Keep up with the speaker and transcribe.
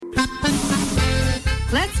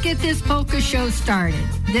Let's get this polka show started.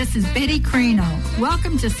 This is Betty Crano.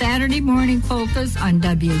 Welcome to Saturday Morning Polkas on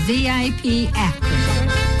WZIP Akron.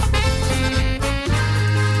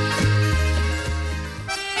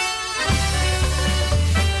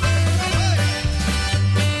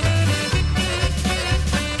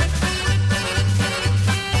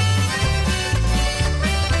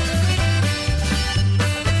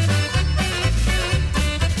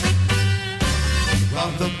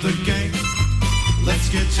 Round up the gang, let's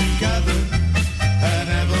get together and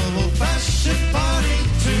have a old-fashioned party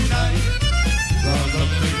tonight. Round up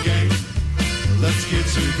the gang, let's get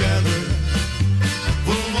together.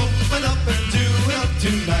 We'll open up and do it up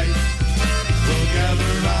tonight. We'll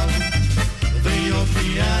gather round the old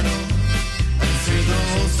piano and sing the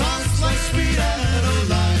old songs like Sweet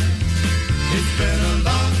Adeline. It's been a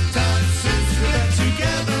long time since we've been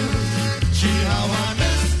together. Gee, how I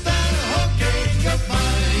miss that whole gang of mine.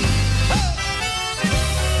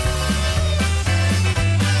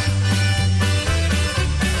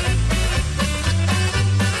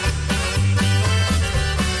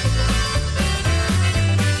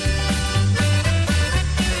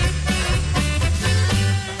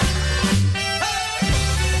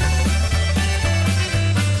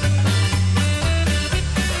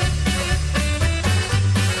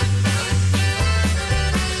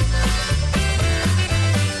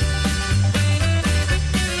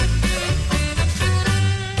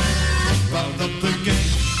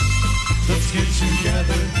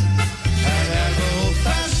 Together and have an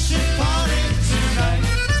old-fashioned party tonight.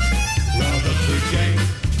 Round up the gang,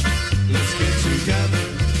 let's get together.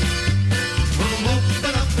 We'll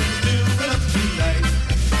open up and do it up tonight.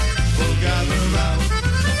 We'll gather round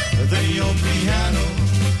the old piano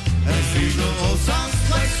and sing the old songs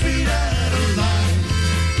like Sweet Adeline.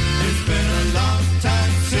 It's been a long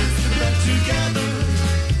time since we've been together.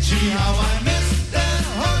 Gee, how I miss that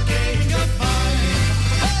whole gang of mine.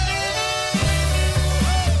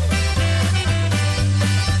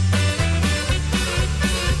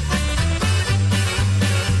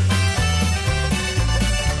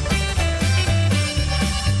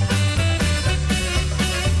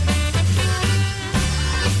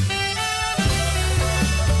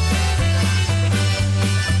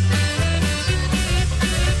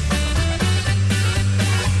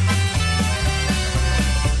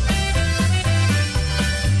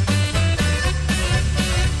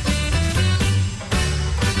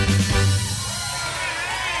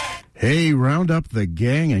 Hey, round up the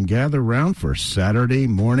gang and gather round for Saturday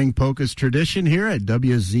Morning Polkas tradition here at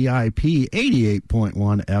WZIP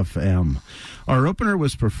 88.1 FM. Our opener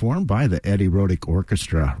was performed by the Eddie Rodick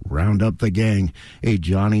Orchestra, Round Up the Gang, a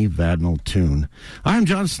Johnny Vadnal tune. I'm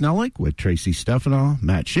John Snellick with Tracy Stefano,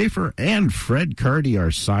 Matt Schaefer, and Fred Cardy, our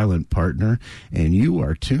silent partner, and you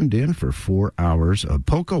are tuned in for 4 hours of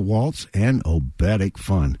polka waltz and oberek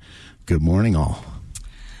fun. Good morning, all.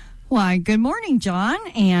 Why, good morning, John,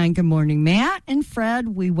 and good morning, Matt and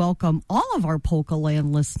Fred. We welcome all of our Polka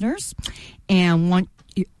Land listeners and want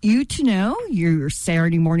you to know your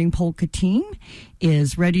Saturday Morning Polka team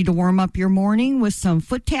is ready to warm up your morning with some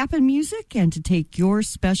foot-tapping music and to take your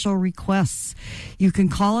special requests. You can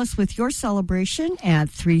call us with your celebration at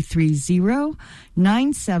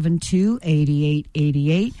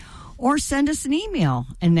 330-972-8888. Or send us an email,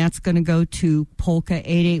 and that's going to go to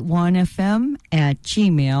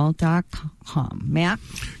polka881fm@gmail.com. Matt?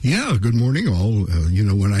 Yeah, good morning, all.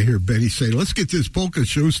 When I hear Betty say, let's get this polka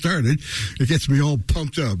show started, it gets me all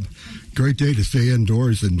pumped up. Great day to stay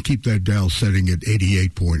indoors and keep that dial setting at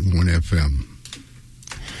 88.1 FM.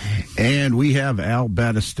 And we have Al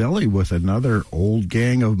Battistelli with another Old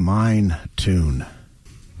Gang of Mine tune.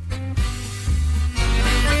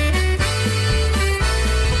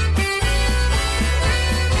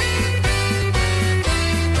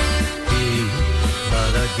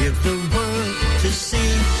 Give the world to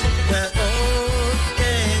see that old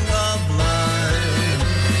gang of mine.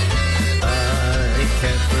 I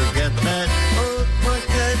can't forget that old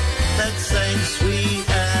quartet that sang Sweet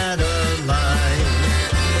Adeline.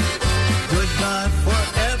 Goodbye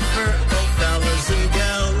forever, old fellas and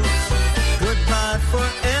gals. Goodbye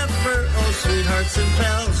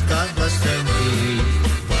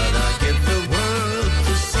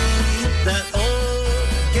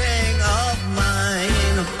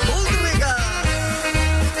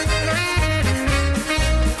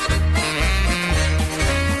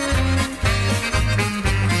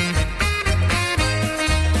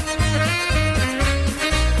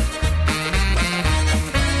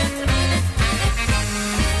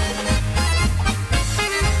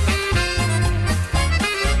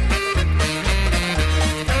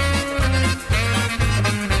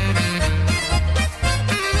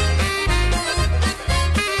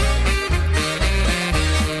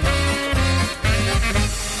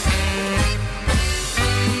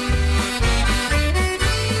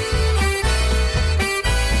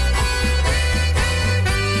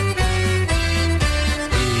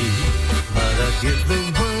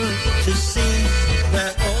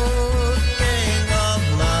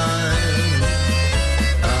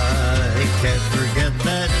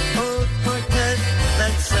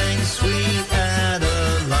sweet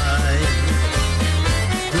Adeline.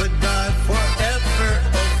 Goodbye forever,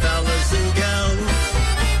 oh fellas and gals.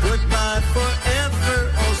 Goodbye forever,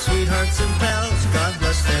 oh sweethearts and pals. God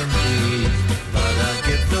bless them be, but I'd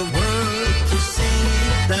give the world to see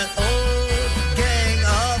that old gang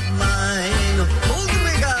of mine. Hold the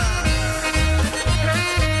big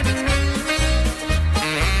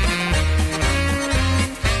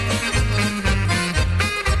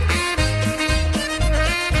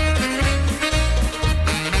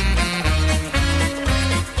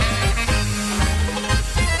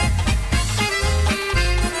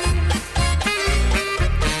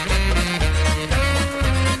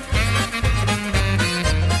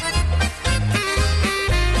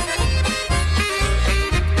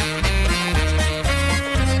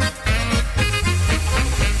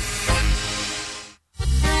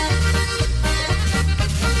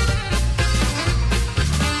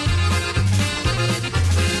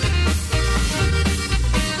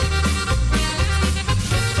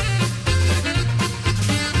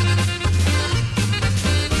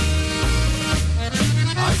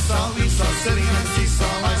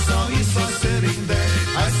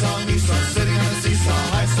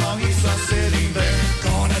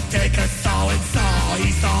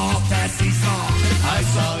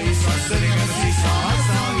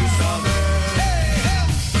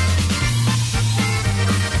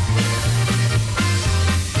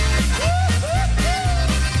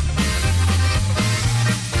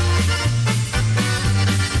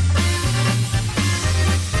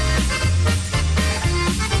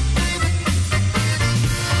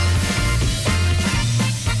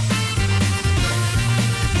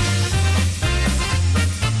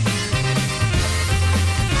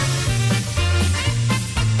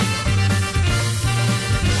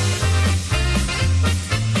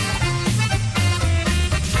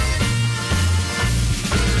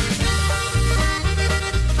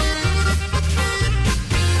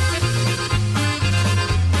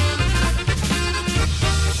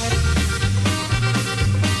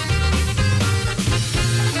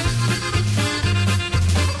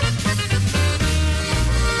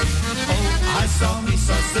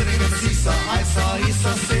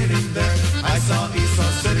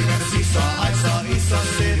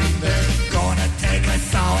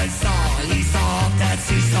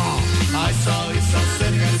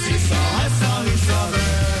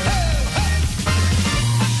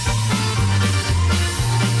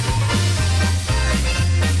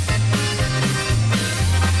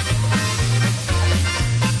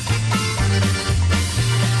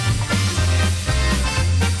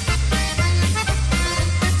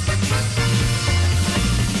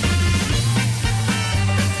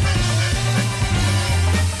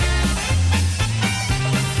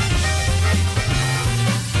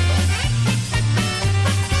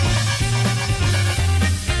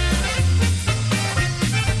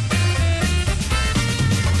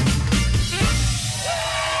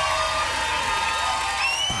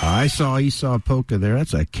I Saw Esau Polka there.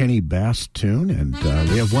 That's a Kenny Bass tune. And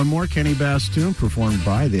we have one more Kenny Bass tune performed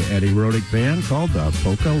by the Eddie Rodick Band called the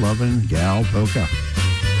Polka Lovin' Gal Polka.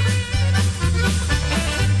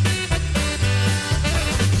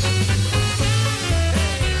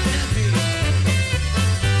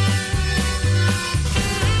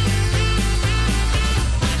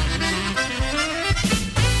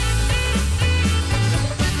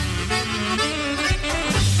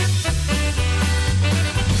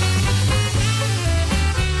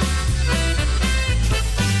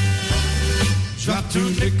 Two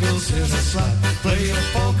nickels, here's a slot. Play a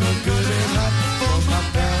polka good and hot for my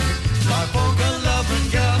pal, my polka loving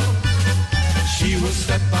gal. She will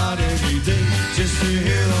step out any day just to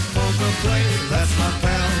hear a polka play. That's my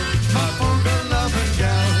pal, my polka loving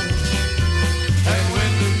gal. And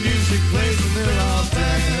when the music plays and they're all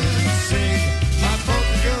dancing, my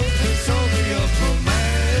polka girl can tell me of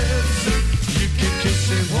romance. You can kiss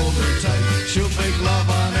and hold her tight. She'll make love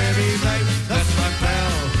on any night. That's my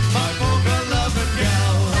pal, my polka loving gal.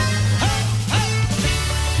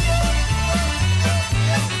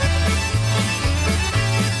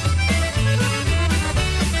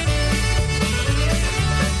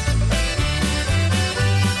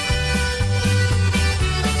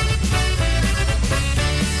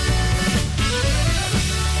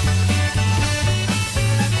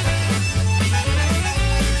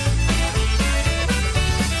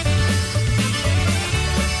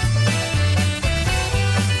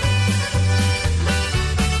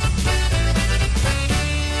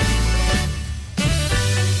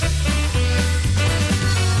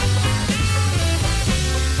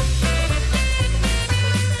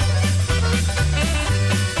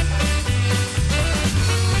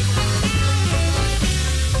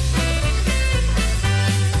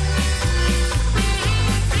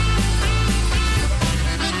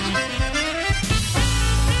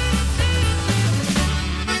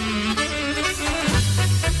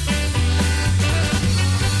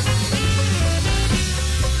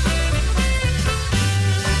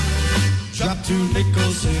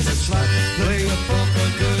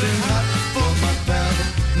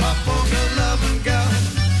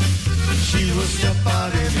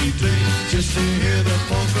 day just to hear the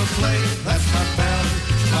polka play. That's my pal,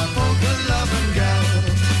 my polka loving gal.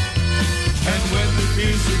 And when the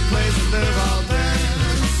music plays and they're all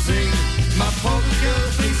dancing, my polka girl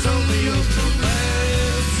thinks only of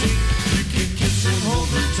romancing. You can kiss and hold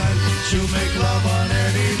her tight, she'll make love on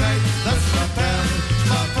any night. That's my pal,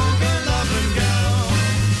 my polka loving gal.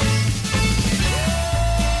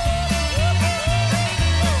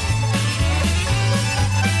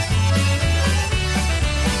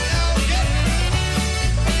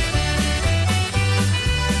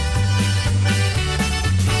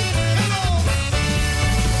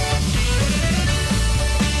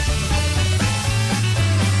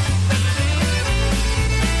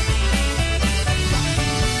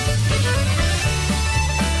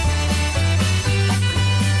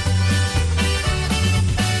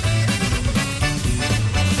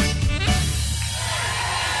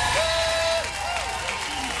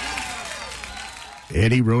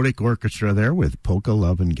 Eddie Rodick Orchestra there with Polka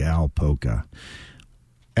Lovin' Gal Polka.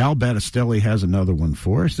 Al Battistelli has another one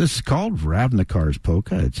for us. This is called Ravnikar's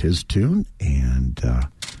Polka. It's his tune, and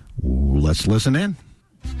let's listen in.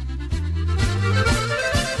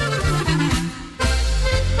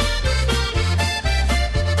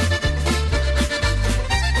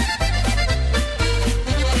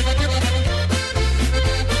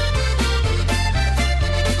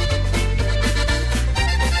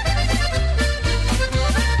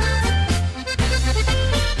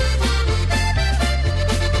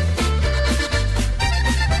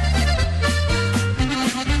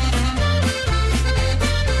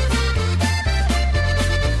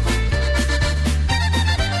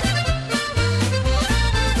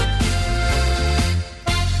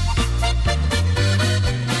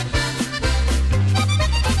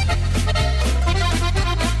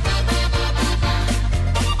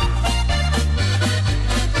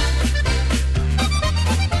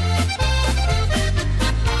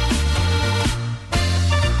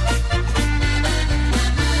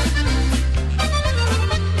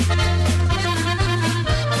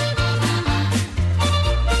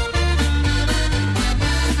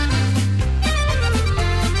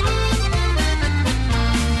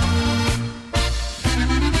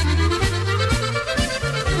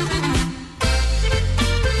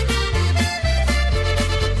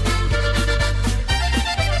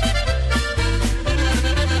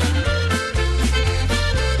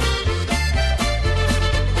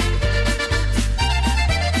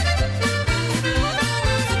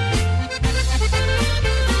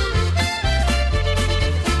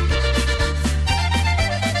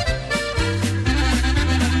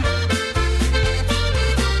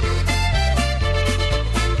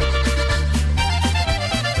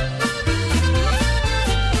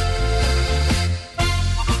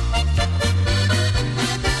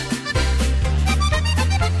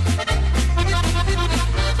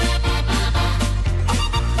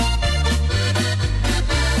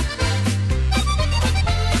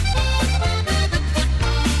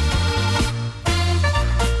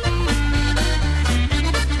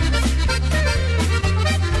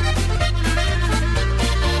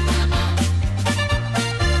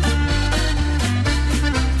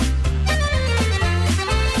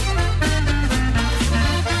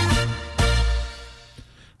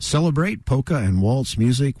 Celebrate polka and waltz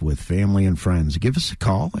music with family and friends. Give us a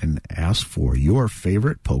call and ask for your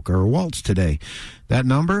favorite polka or waltz today. That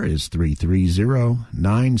number is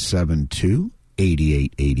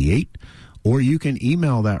 330-972-8888, or you can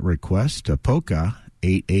email that request to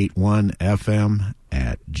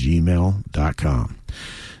polka881fm@gmail.com.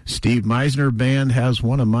 Steve Meisner Band has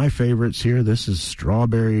one of my favorites here. This is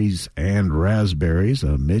Strawberries and Raspberries,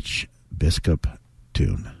 a Mitch Biskup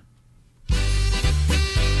tune.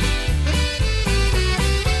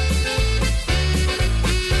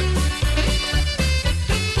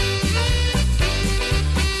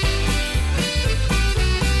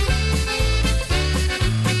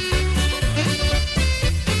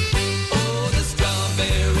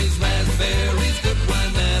 Raspberries, good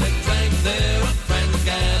wine that I drank there. A friend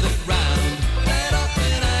gathered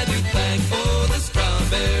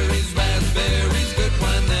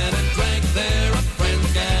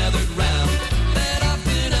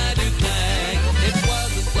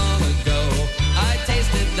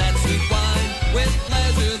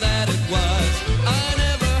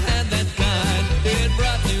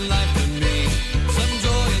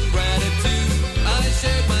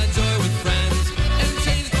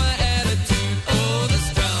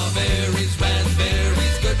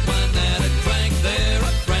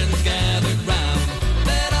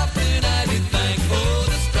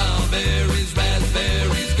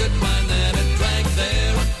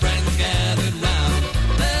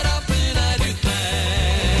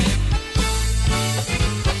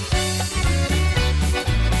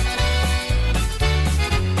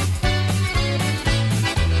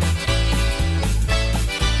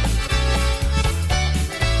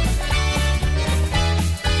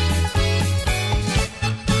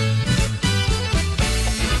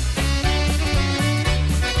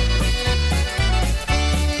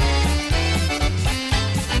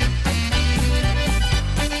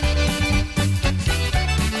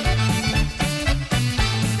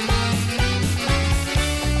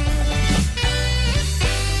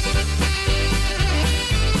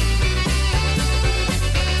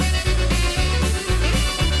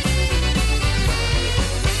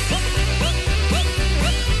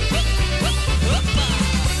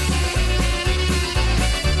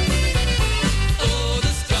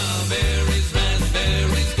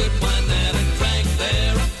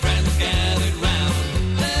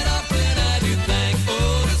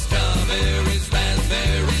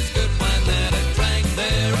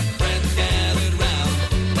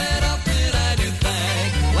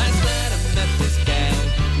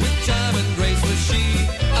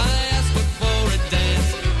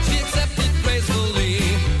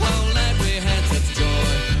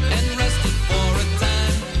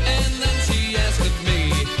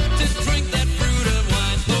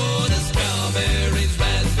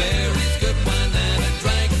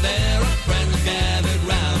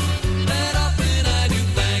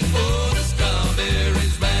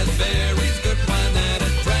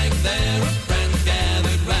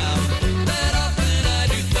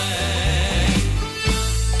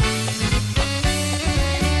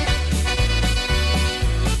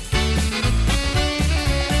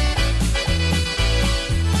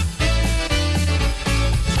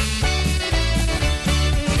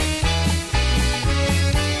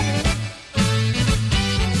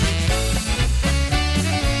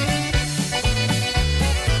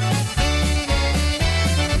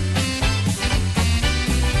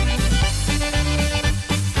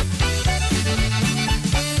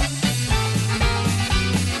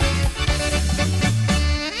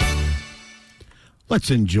Let's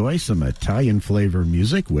enjoy some Italian flavor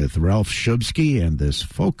music with Ralph Shubsky and this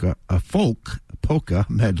folk polka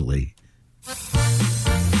medley.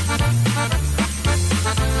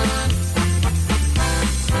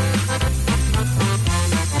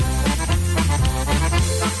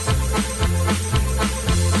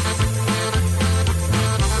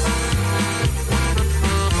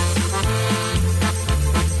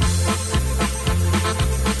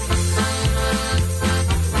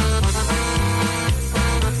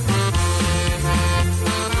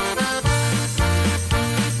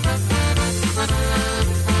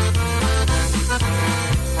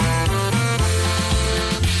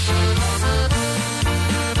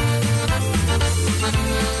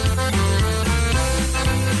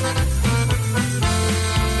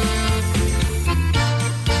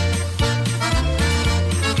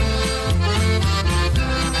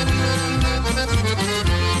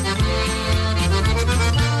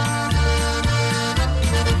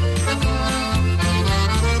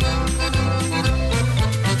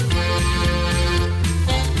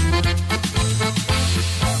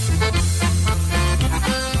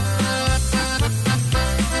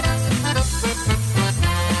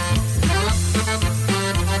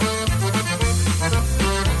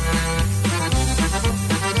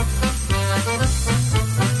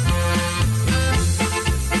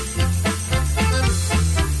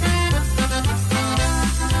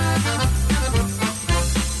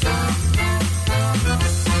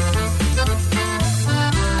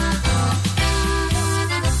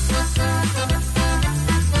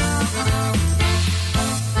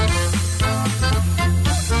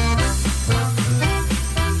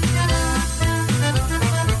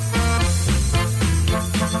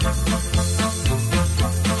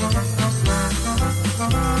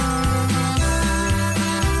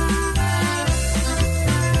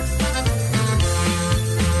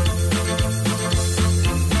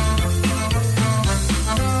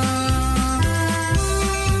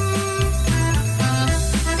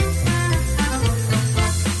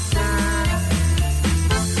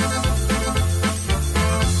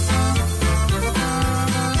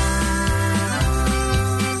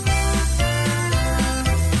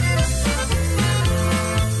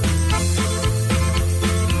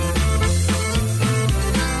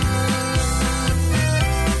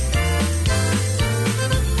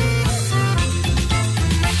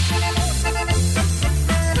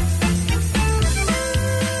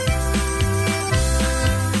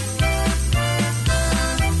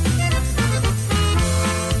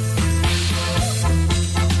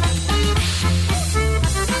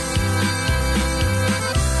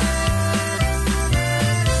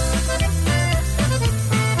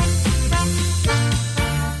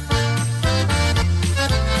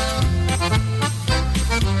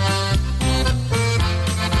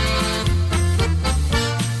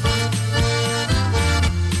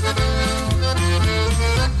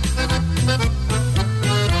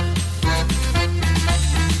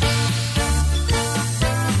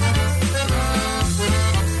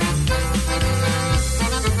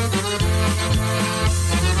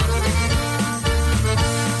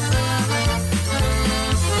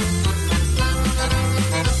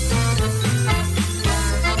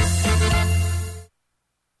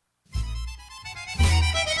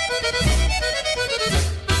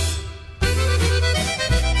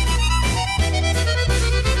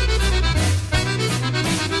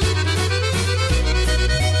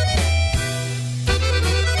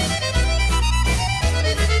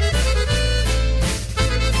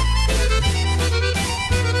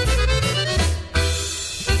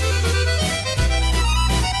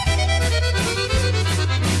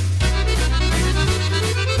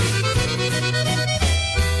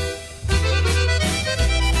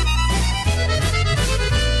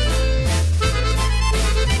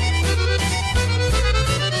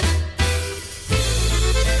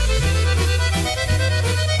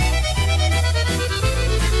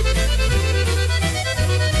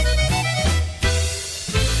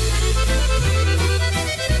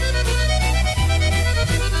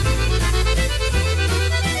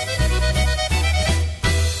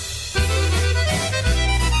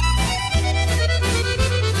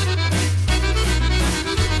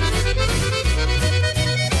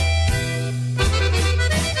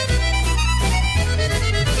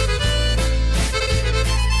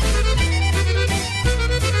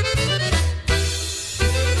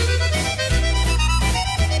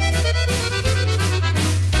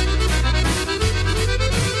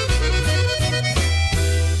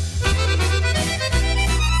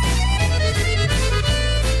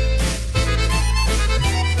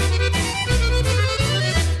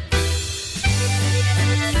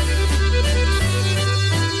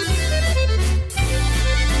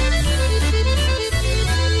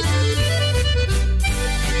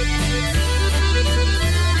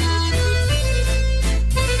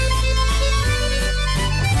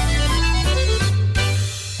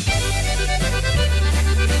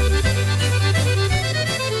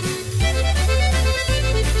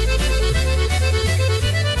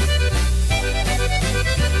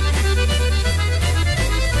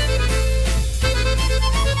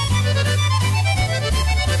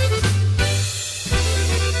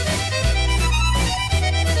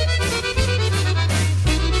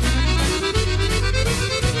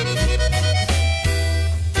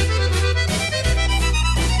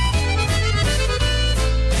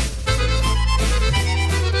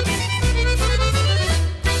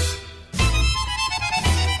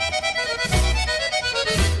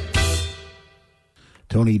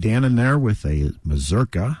 Tony Dannon there with a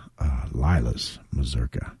mazurka, Lila's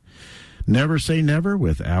mazurka. Never Say Never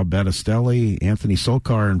with Al Battistelli, Anthony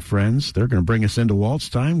Solkar, and friends. They're going to bring us into waltz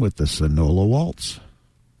time with the Sonola Waltz.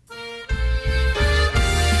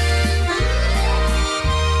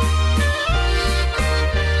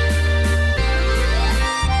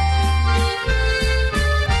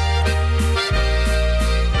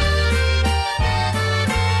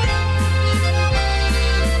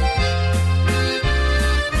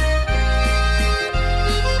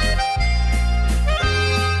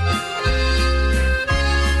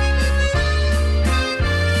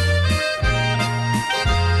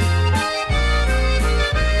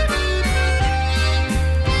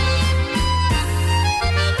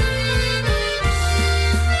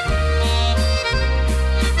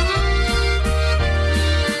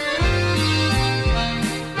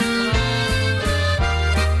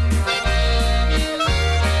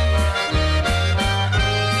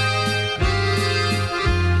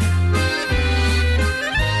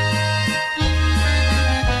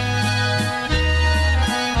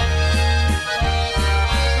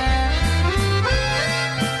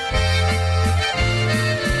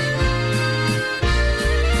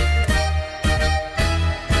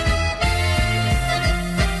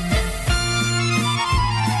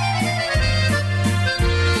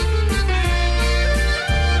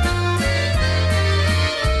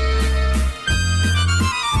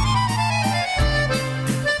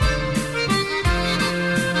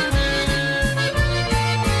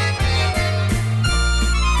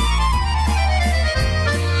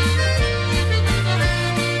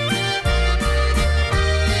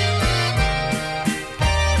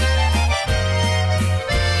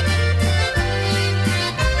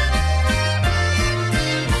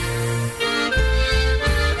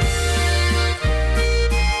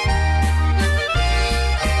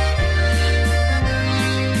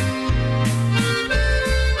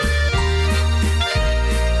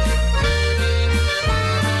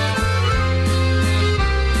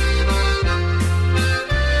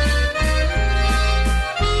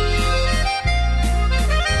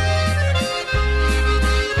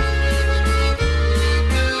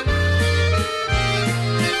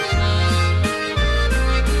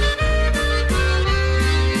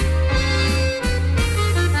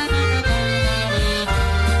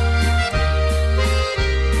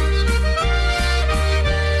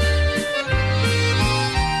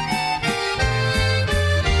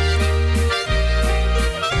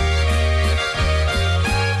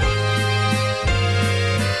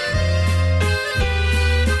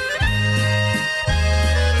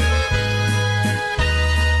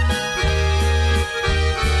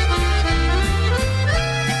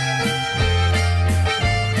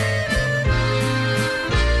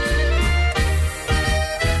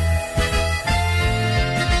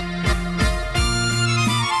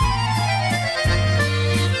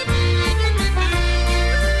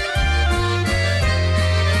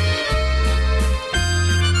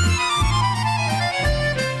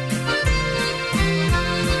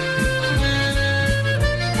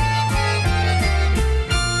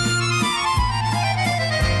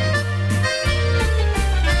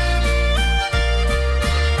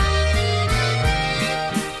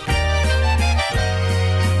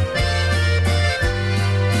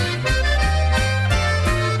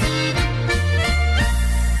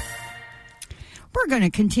 Going to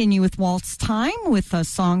continue with Waltz Time with a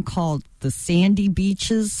song called The Sandy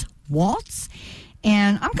Beaches Waltz.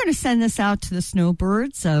 And I'm going to send this out to the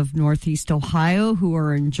snowbirds of Northeast Ohio who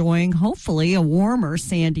are enjoying, hopefully, a warmer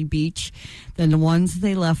sandy beach than the ones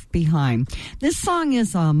they left behind. This song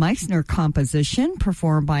is a Meissner composition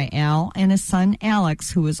performed by Al and his son Alex,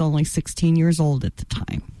 who was only 16 years old at the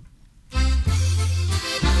time.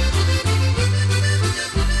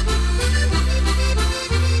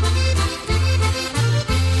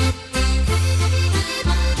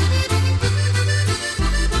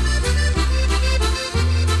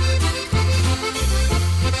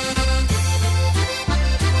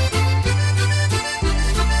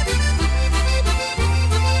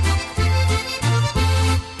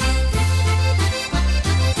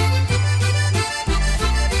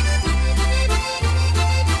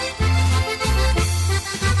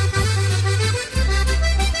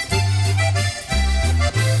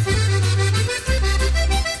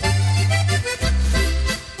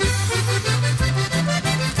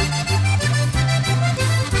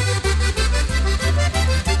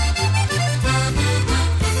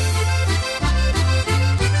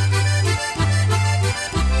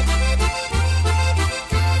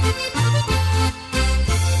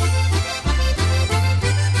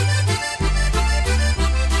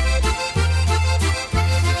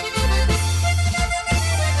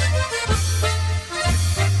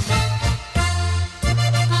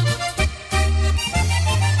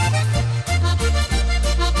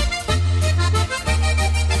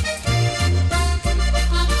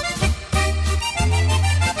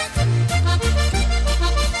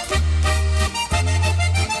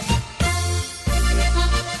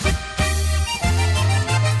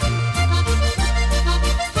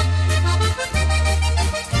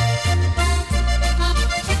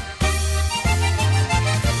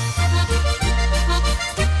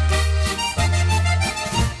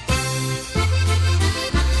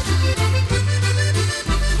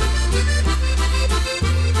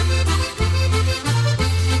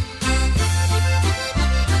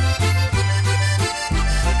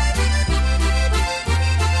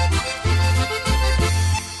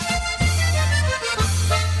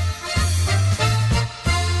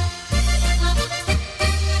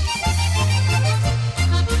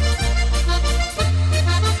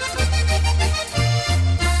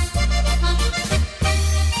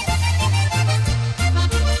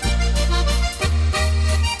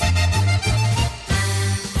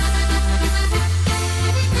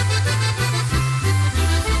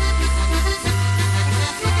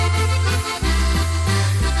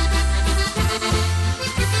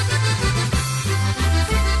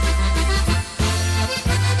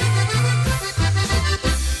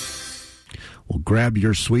 grab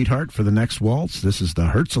your sweetheart for the next waltz. This is the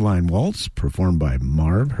Herzlein Waltz, performed by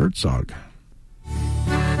Marv Herzog.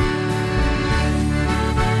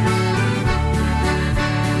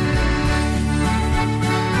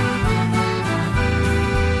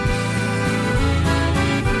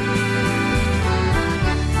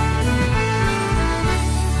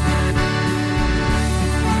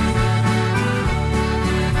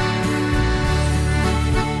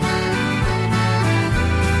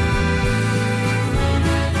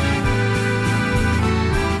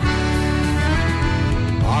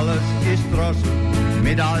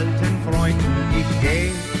 Mit alten Freunden, ich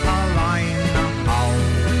geh allein nach Haus.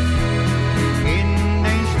 In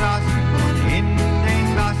den Straßen und in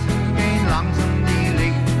den Gassen gehen langsam die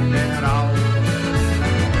Lichter raus.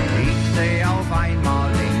 Ich seh auf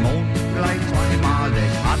einmal den Mond gleich zweimal,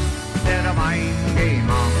 das hat der Wein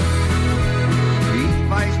gemacht. Ich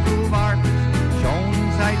weiß, du wartest schon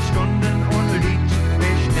seit Stunden und liegst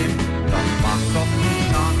bestimmt, doch mach doch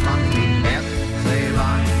nicht an die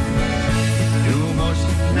Herzelein. Du musst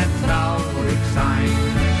nicht traurig sein.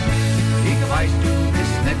 Ich weiß, du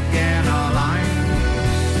bist nicht gern allein.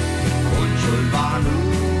 Und schuld war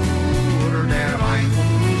nur der Wein.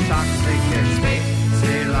 Und du sagst sicher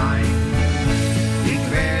Spätzelein. Ich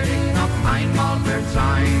werde dich noch einmal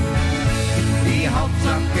verzeihen. Die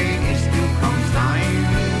Hauptsache ist, du kommst ein.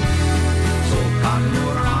 So kann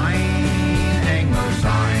nur ein Engel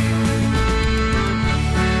sein.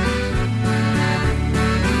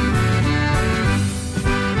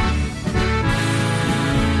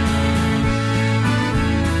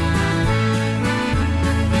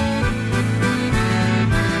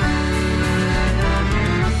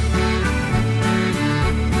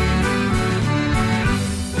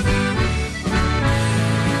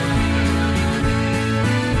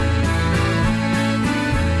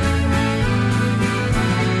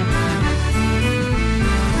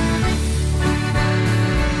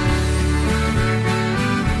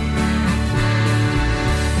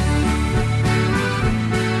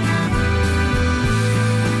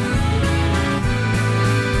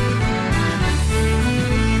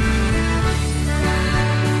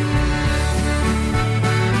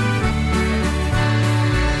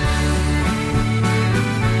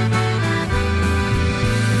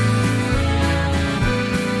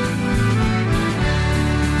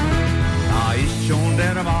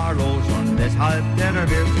 Deshalb der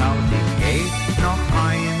Wirtshaus, ich geh noch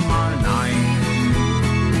einmal nein.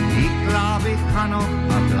 Ich glaub, ich kann noch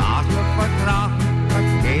ein Glas vertragen,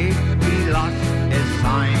 okay, ich lass es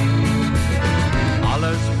sein.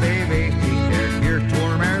 Alles bewegt sich, der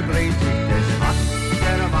Kirchturm dreht sich, das hat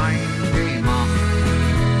der Wein gemacht.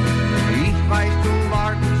 Ich weiß, du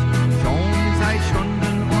wartest schon seit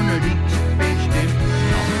Stunden und liegst bestimmt,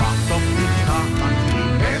 doch mach doch nicht an die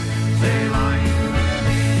Herzelein.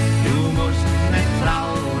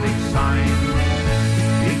 Traurig sein.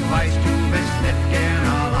 Ich weiß, du bist nicht gern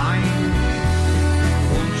allein.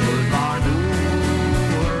 Und schuld war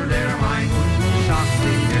nur der Wein. Und du sagst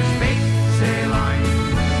sicher Spätzelein.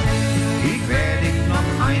 Ich werde dich noch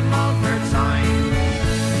einmal verzeihen.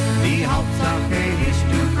 Die Hauptsache ist,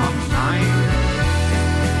 du kommst ein.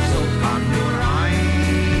 So kann nur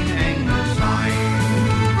ein Engel sein.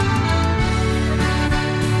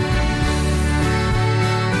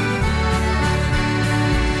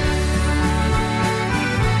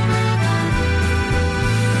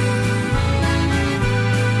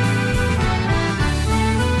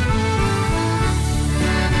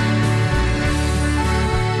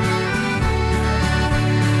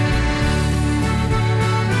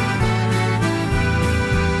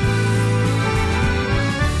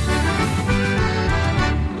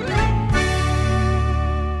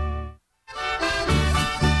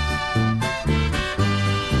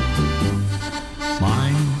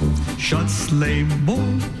 Schatzleibel,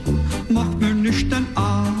 macht mir nicht den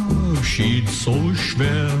Abschied so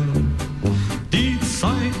schwer. Die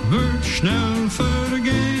Zeit wird schnell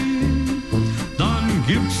vergehen, dann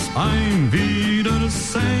gibt's ein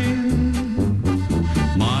Wiedersehen.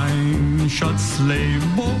 Mein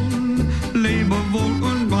Schatzleibel, lebe wohl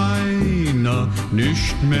und weine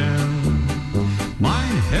nicht mehr.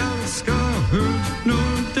 Mein Herz gehört nur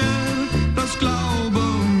dir, das glaube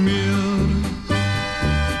mir.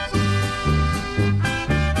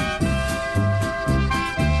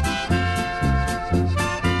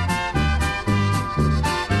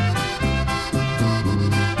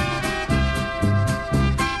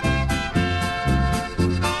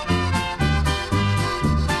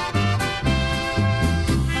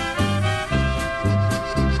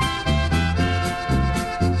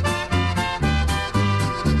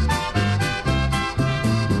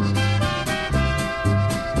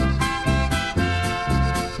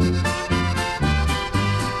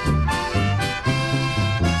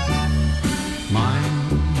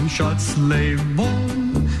 Schatz, leb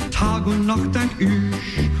wohl, Tag und Nacht denk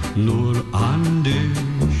ich nur an dich.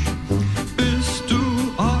 Bist du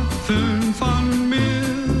abfüllen von mir,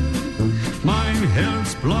 mein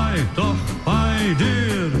Herz bleibt doch bei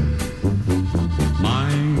dir.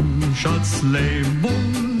 Mein Schatz, leb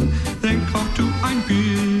wohl, denk auch du ein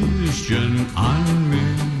bisschen an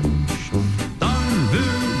mich. Dann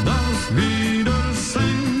wird das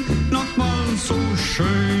Wiedersehen nochmal so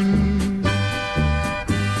schön.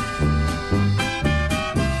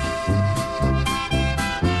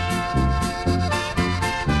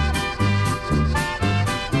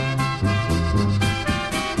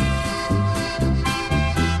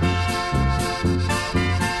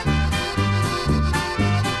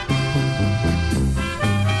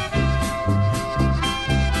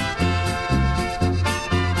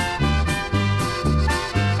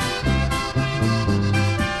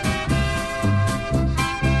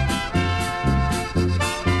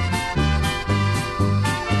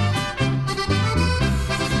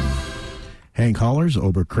 Hank Holler's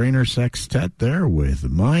Oberkrainer Sextet there with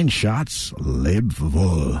Mein Schatz, leb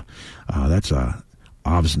wohl. That's a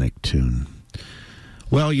Ovsnik tune.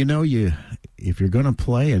 Well, you know, if you're going to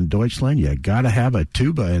play in Deutschland, you got to have a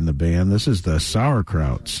tuba in the band. This is the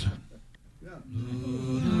Sauerkrauts.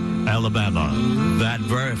 Alabama, that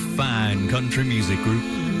very fine country music group.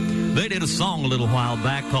 They did a song a little while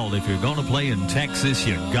back called If You're Gonna Play in Texas,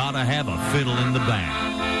 You Gotta Have a Fiddle in the Band.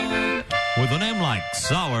 With a name like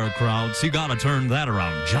Sauerkrauts, you gotta turn that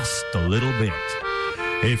around just a little bit.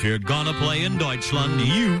 If you're gonna play in Deutschland,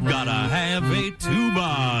 you gotta have a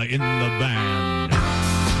tuba in the band.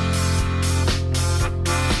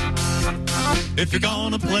 If you're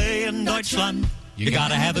gonna play in Deutschland, you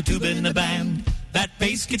gotta have a tuba in the band. That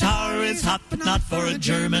bass guitar is hot, but not for a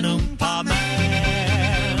German oompa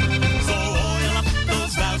man. So oil up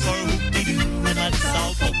those valves for whoop-de-doo and let's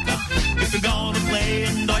all polka. If you're gonna play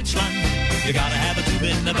in Deutschland, you gotta have a tuba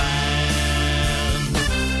in the band.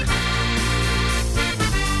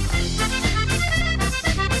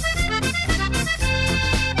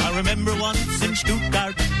 I remember once in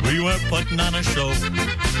Stuttgart, we were putting on a show,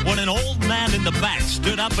 when an old man in the back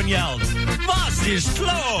stood up and yelled, "Was ist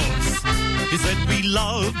los?" He said, "We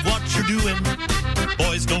love what you're doing.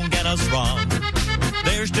 Boys, don't get us wrong.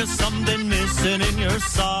 There's just something missing in your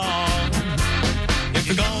song. If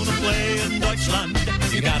you're gonna play in Deutschland,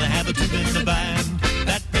 you gotta have a tuba in the band.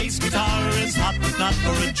 That bass guitar is hot, but not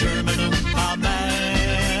for a German oompa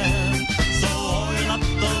man. So oil up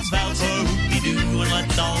those valves for whoopie-doo and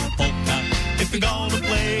let's all polka. If you're gonna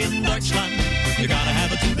play in Deutschland, you gotta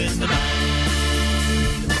have a tuba in the band."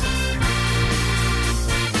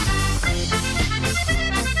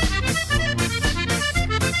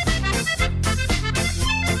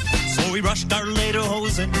 So we rushed our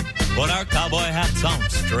lederhosen, put our cowboy hats on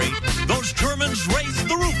straight. Those Germans raised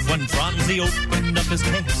the roof when Franzi opened up his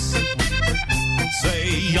case.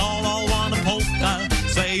 Say y'all all want a polka,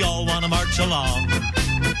 say y'all want to march along.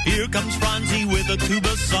 Here comes Franzi with a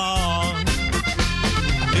tuba song.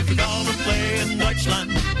 If you're gonna play in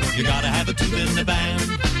Deutschland, you gotta have a tuba in the band.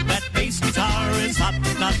 That bass guitar is hot,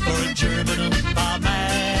 not for a German oompa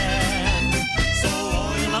man. So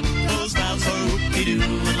oil up those valves for whoopie-doo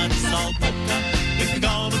and let's all polka. If you're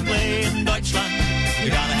gonna play in Deutschland, you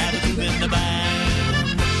gotta have a tuba in the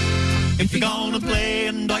band. If you're gonna play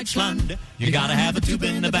in Deutschland, you gotta have a tuba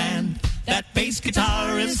in the band. That bass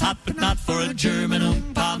guitar is hot, but not for a German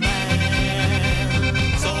oompa man.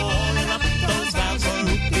 So oil up those valves for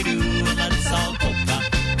whoopie-doo and let's all polka.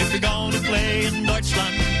 If you're gonna play in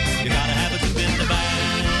Deutschland, you gotta have a tuba in the band.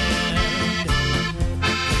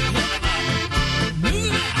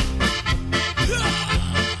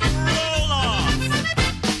 Roll off!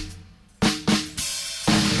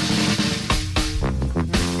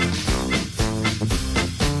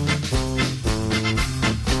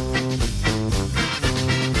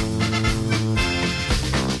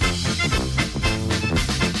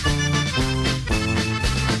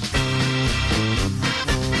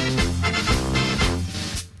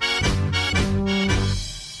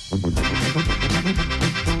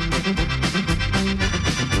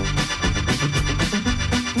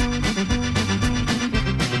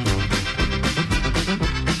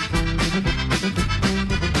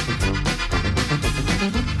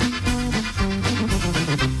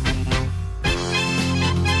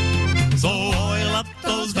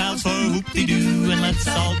 whoop-de-doo and let's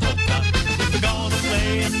all polka. If we're gonna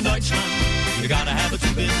play in Deutschland, you gotta have a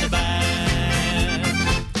tuba in the band.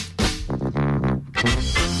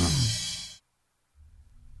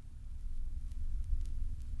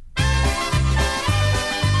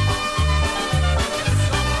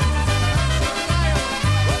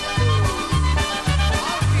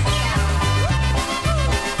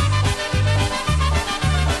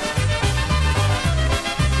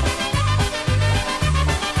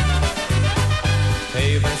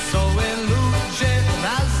 Wesołe ludzie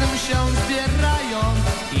razem się zbierają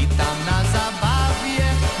i tam na zabawie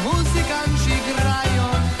muzykanci grają.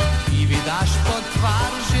 I widać po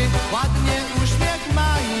twarzy ładnie uśmiech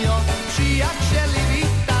mają. Przyjacieli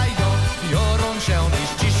witają, biorą się i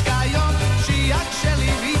ściskają.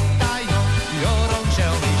 Przyjacieli witają, biorą się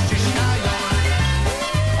i ściskają.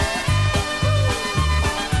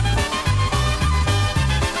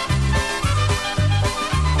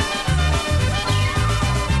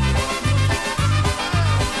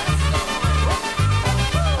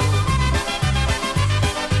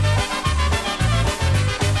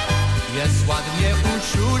 Jest ładnie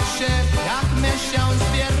uczucie, jak my się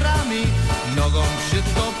zbieramy. Nogą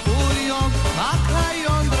przytopują,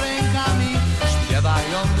 machają rękami.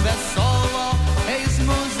 Śpiewają wesoło, hej z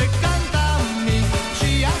muzykantami.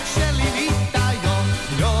 Przyjacieli witają,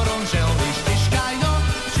 biorą się i ściskają.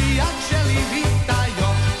 Przyjacieli witają,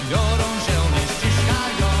 biorą się i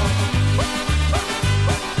ściskają.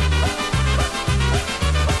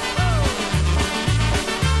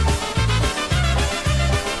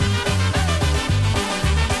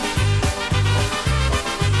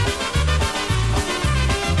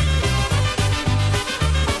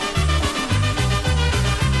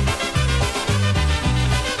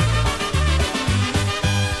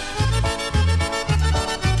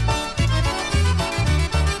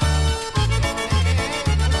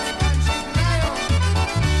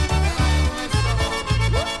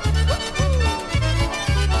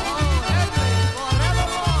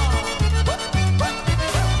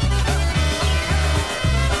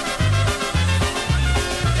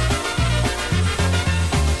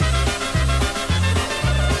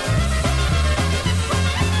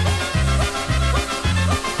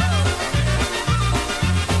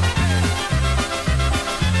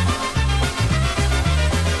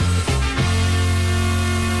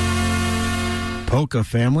 Polka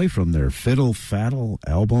Family from their Fiddle Faddle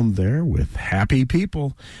album there with Happy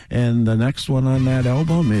People. And the next one on that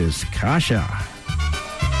album is Kasia.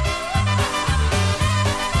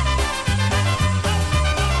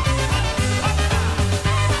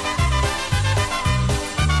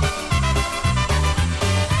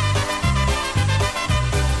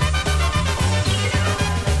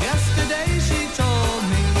 Yesterday she told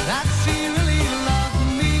me that she really loved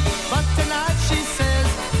me, but tonight she says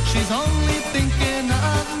she's only thinking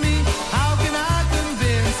of me. How can I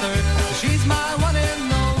convince her that she's my one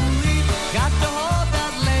and only? Got to hold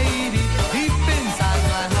that lady deep inside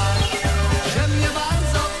my heart. Że mnie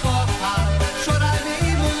bardzo kocha, wczoraj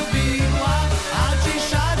mi mówiła, a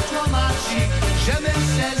dzisiaj tłumaczy, że my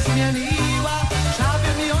się zmieniła.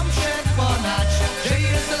 Chciałbym ją przekonać, że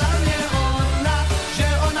jest dla mnie ona, że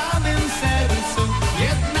ona w mym sercu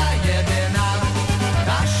jedna, jedyna.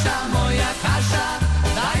 Kasia, moja Kasia,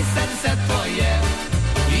 daj serce twoje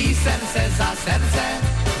i serce za serce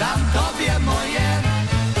dam tobie moje.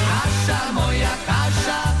 Kasia, moja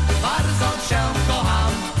Kasia, bardzo cię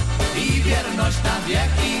kocham i wierność na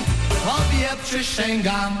wieki tobie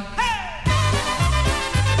przysięgam.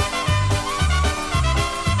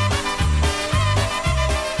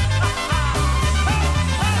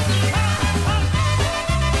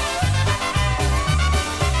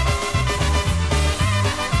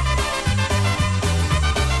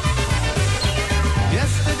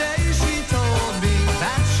 Yesterday she told me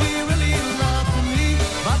that she really loved me,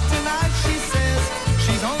 but tonight she says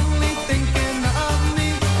she's only thinking of me.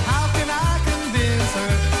 How can I convince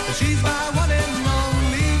her that she's my one and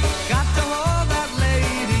only? Got to hold that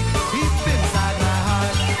lady deep inside my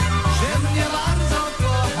heart. Że mnie bardzo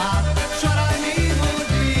kocha, wczoraj mi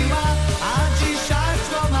mówiła, a dzisiaj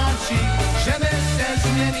tłumaczy, że my się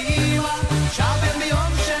zmieniła. Chciałbym ją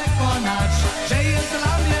przekonać, że jest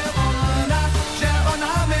dla mnie ona, że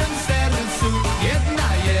ona w mym sercu jedna,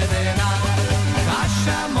 jedyna.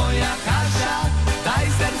 Kasia, moja Kasia, daj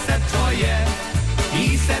serce twoje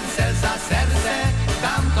i serce za serce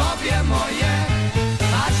dam tobie moje.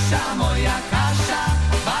 Kasia, moja Kasia,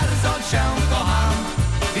 bardzo cię kocham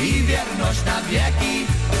i wierność na wieki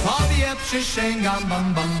tobie przysięgam.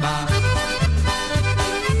 Bam, bam, bam.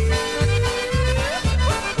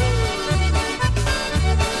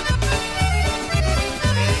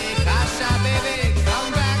 Kasia, baby,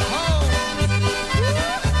 come back home.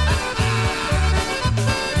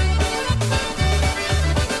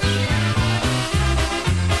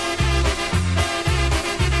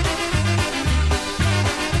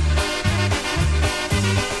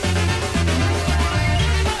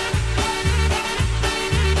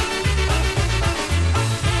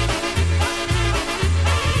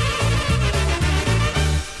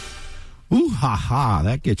 Yeehaw.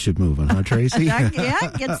 That gets you moving, huh, Tracy? Yeah,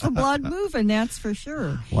 it gets the blood moving, that's for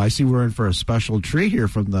sure. Well, I see we're in for a special treat here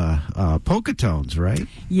from the Polka Tones, right?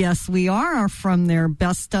 Yes, we are from their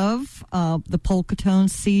Best of the Polka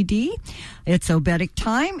Tones CD. It's Obetic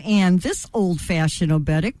time, and this old-fashioned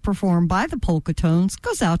Obetic performed by the Polka Tones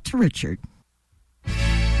goes out to Richard.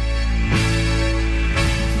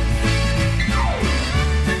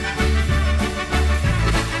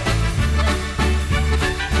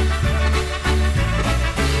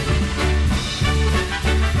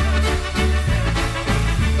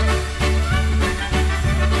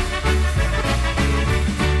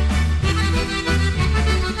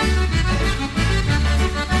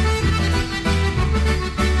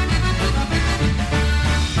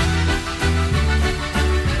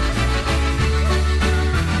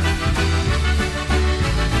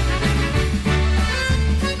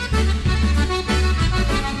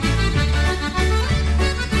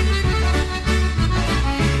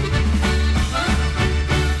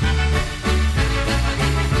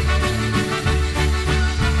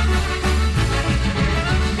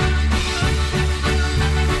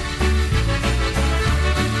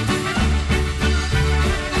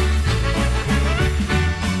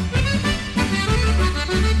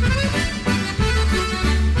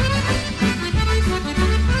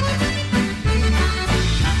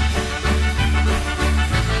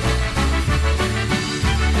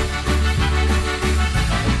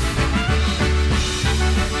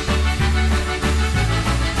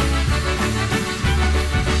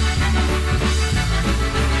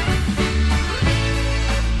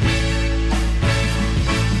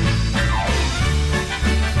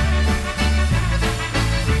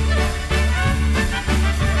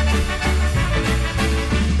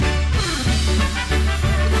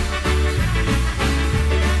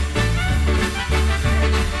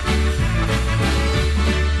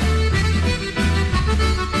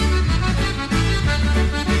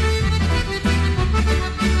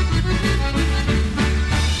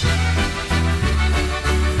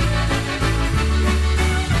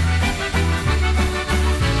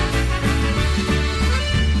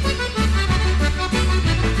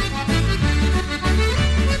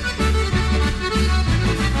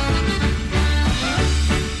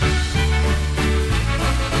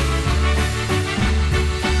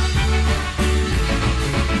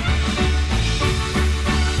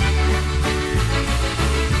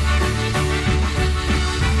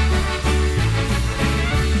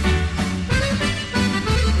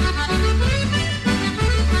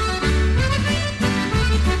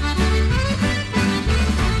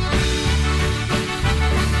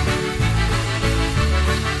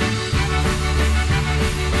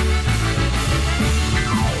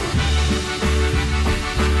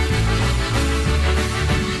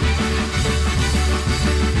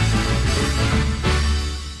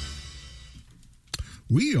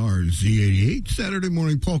 We are Z88, Saturday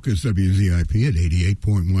Morning Polkas, WZIP at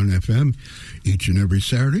 88.1 FM, each and every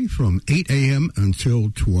Saturday from 8 a.m.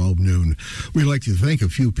 until 12 noon. We'd like to thank a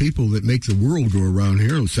few people that make the world go around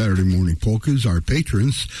here on Saturday Morning Polkas, our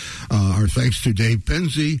patrons. Our thanks to Dave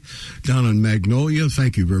Penzi down in Magnolia.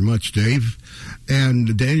 Thank you very much, Dave.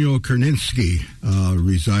 And Daniel Kerninsky,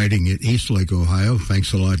 residing at Eastlake, Ohio.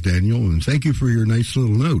 Thanks a lot, Daniel, and thank you for your nice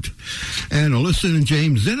little note. And Alyssa and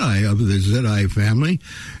James Zidai of the Zidai family,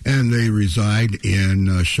 and they reside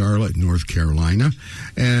in Charlotte, North Carolina.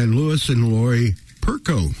 And Louis and Lori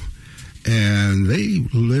Perko, and they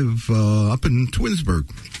live up in Twinsburg.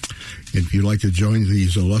 If you'd like to join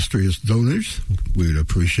these illustrious donors, we'd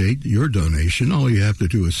appreciate your donation. All you have to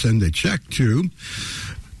do is send a check to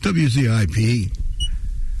WZIP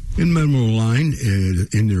in memo line,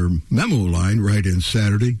 in their memo line, write in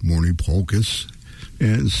Saturday Morning Polkas,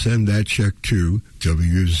 and send that check to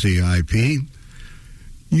WZIP,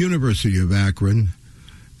 University of Akron,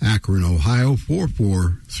 Akron, Ohio,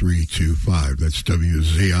 44325. That's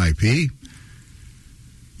WZIP,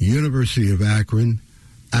 University of Akron,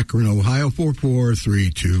 Akron, Ohio,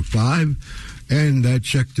 44325. And that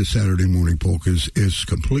check to Saturday Morning Polkas is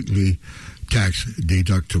completely tax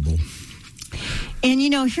deductible. And, you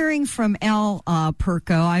know, hearing from Al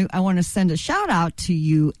Perko, I want to send a shout out to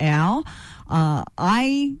you, Al.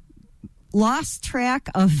 I lost track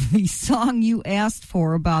of the song you asked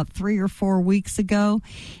for about 3 or 4 weeks ago,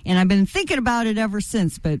 and I've been thinking about it ever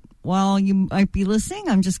since. But while you might be listening,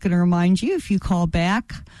 I'm just going to remind you, if you call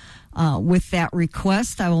back with that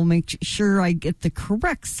request, I will make sure I get the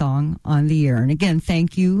correct song on the air. And again,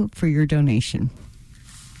 thank you for your donation.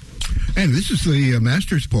 And this is the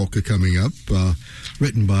Masters Polka coming up,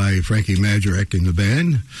 written by Frankie Majorek in the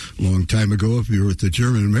band. A long time ago, if you were at the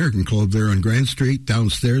German-American Club there on Grand Street,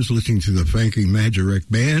 downstairs, listening to the Frankie Majorek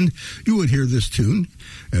band, you would hear this tune.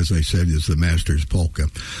 As I said, is the Masters Polka.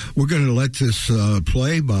 We're going to let this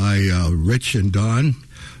play by Rich and Don,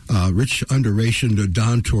 Rich Underration to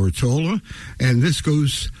Don Tortola. And this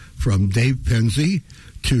goes from Dave Penzi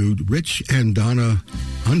to Rich and Donna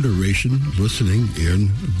Underration, listening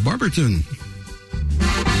in Barberton.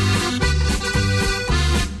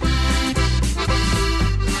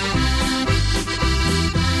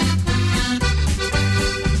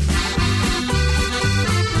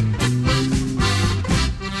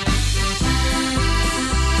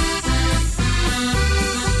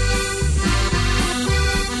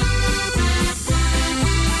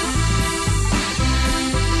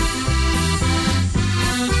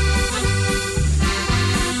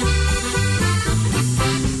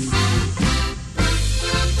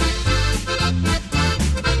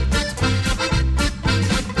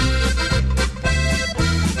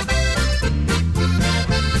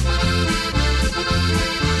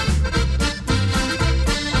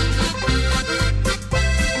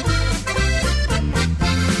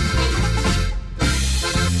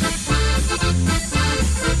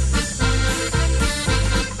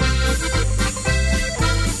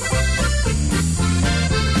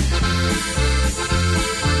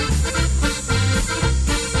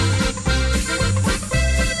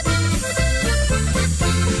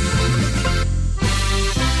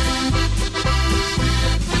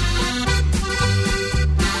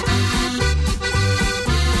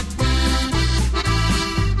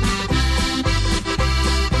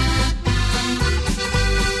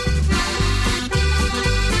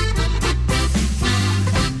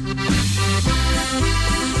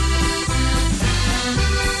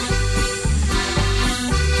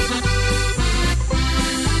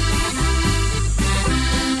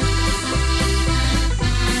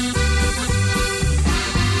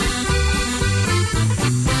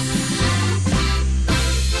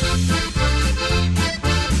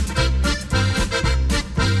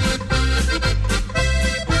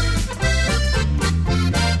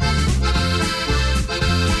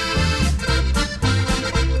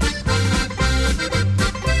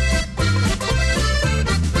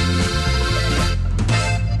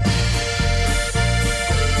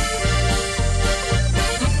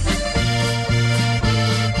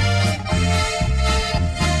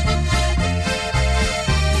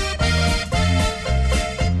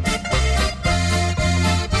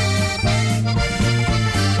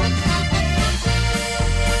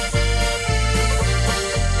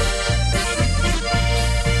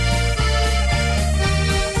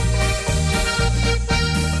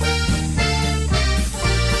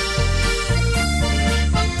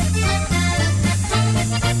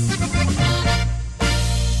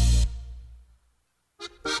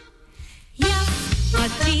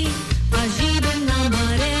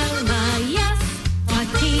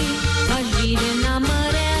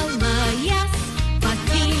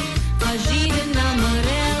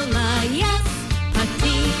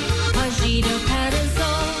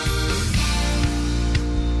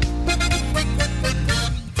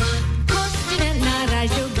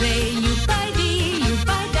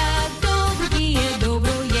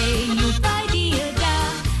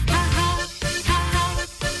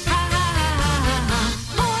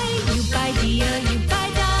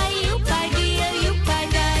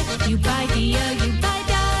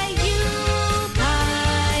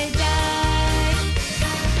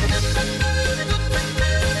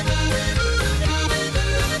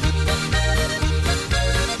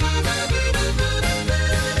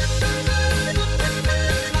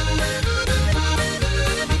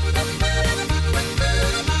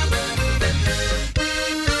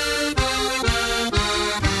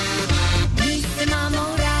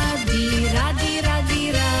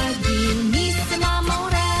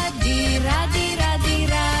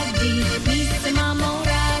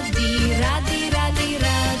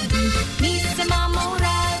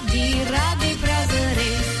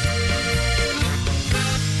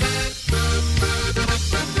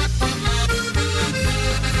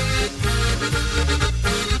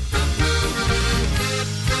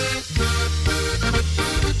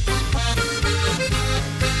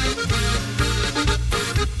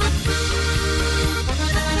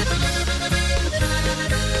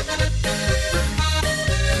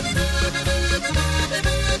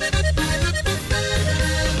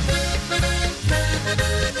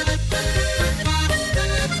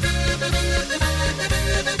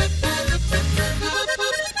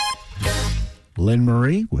 Lynn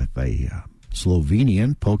Marie with a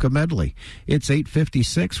Slovenian polka medley. It's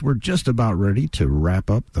 8:56. We're just about ready to wrap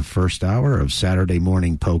up the first hour of Saturday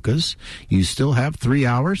Morning Polkas. You still have 3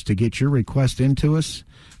 hours to get your request into us.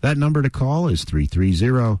 That number to call is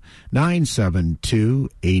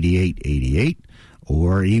 330-972-8888,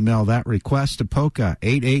 or email that request to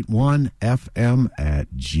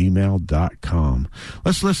polka881fm@gmail.com.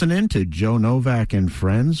 Let's listen in to Joe Novak and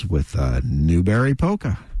Friends with Newberry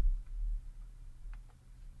Polka.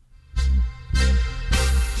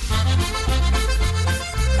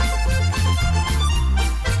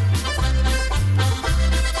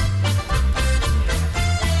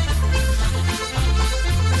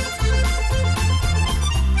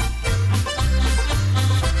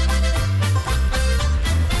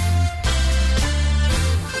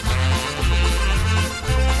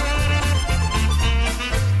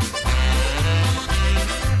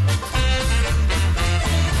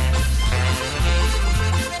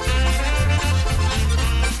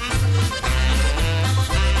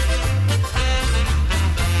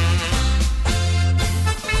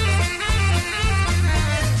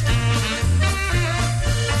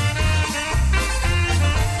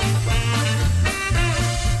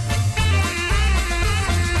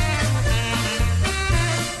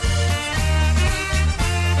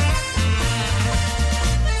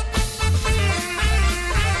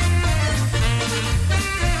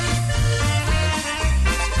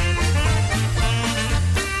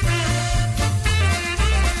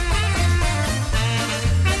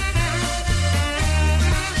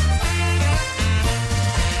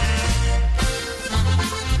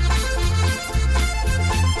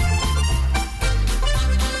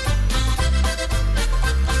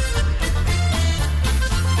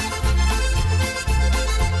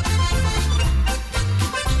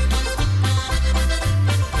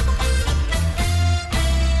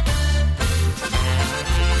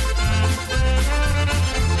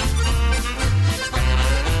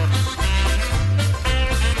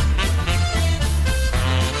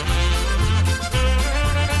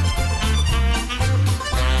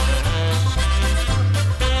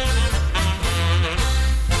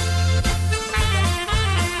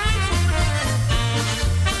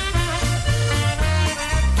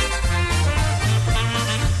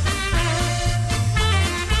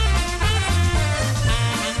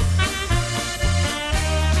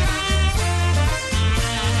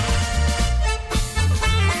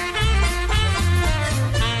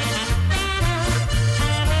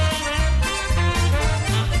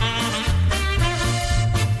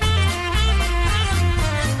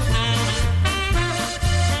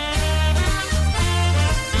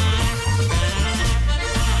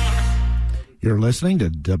 You're listening to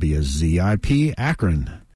WZIP Akron.